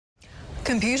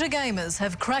Computer gamers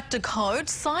have cracked a code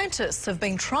scientists have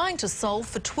been trying to solve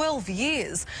for 12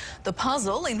 years. The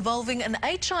puzzle involving an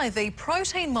HIV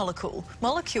protein molecule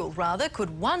could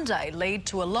one day lead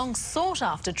to a long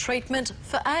sought-after treatment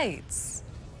for AIDS.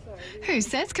 Who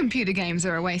says computer games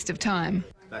are a waste of time?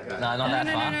 No, not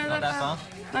that far.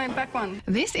 No, back one.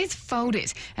 This is Fold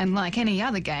It, and like any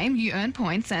other game, you earn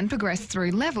points and progress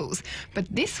through levels. But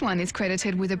this one is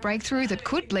credited with a breakthrough that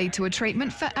could lead to a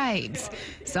treatment for AIDS.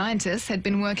 Scientists had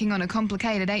been working on a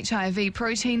complicated HIV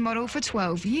protein model for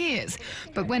 12 years.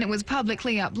 But when it was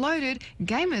publicly uploaded,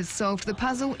 gamers solved the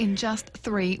puzzle in just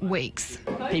 3 weeks.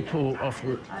 People off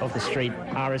the street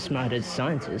are as smart as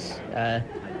scientists.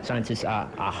 Scientists are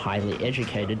highly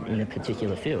educated in a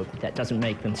particular field. That doesn't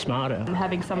make them smarter. And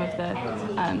having some of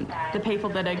the people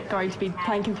that are going to be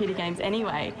playing computer games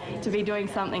anyway to be doing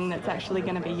something that's actually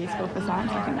going to be useful for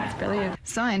science, I think that's brilliant.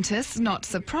 Scientists not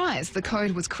surprised the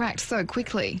code was cracked so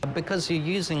quickly. Because you're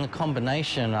using a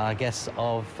combination, I guess,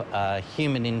 of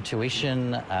human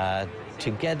intuition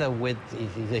together with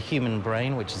the human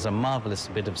brain, which is a marvellous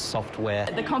bit of software.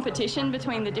 The competition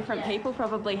between the different people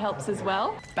probably helps as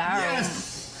well.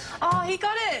 Yes! Oh, he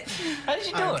got it! How did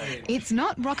you do it? It's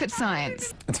not rocket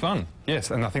science. It's fun, yes,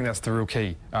 and I think that's the real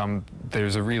key.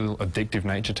 There's a real addictive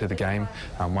nature to the game.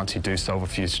 Once you do solve a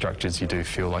few structures, you do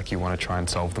feel like you want to try and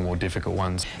solve the more difficult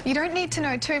ones. You don't need to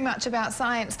know too much about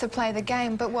science to play the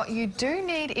game, but what you do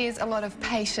need is a lot of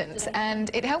patience, and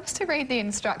it helps to read the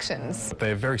instructions.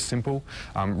 They're very simple.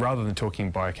 Rather than talking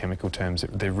biochemical terms,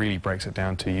 it really breaks it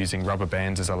down to using rubber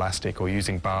bands as elastic or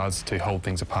using bars to hold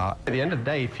things apart. At the end of the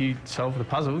day, if you solve the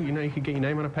puzzle, you know you could get your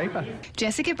name on a paper.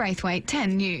 Jessica Braithwaite,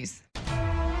 10 News.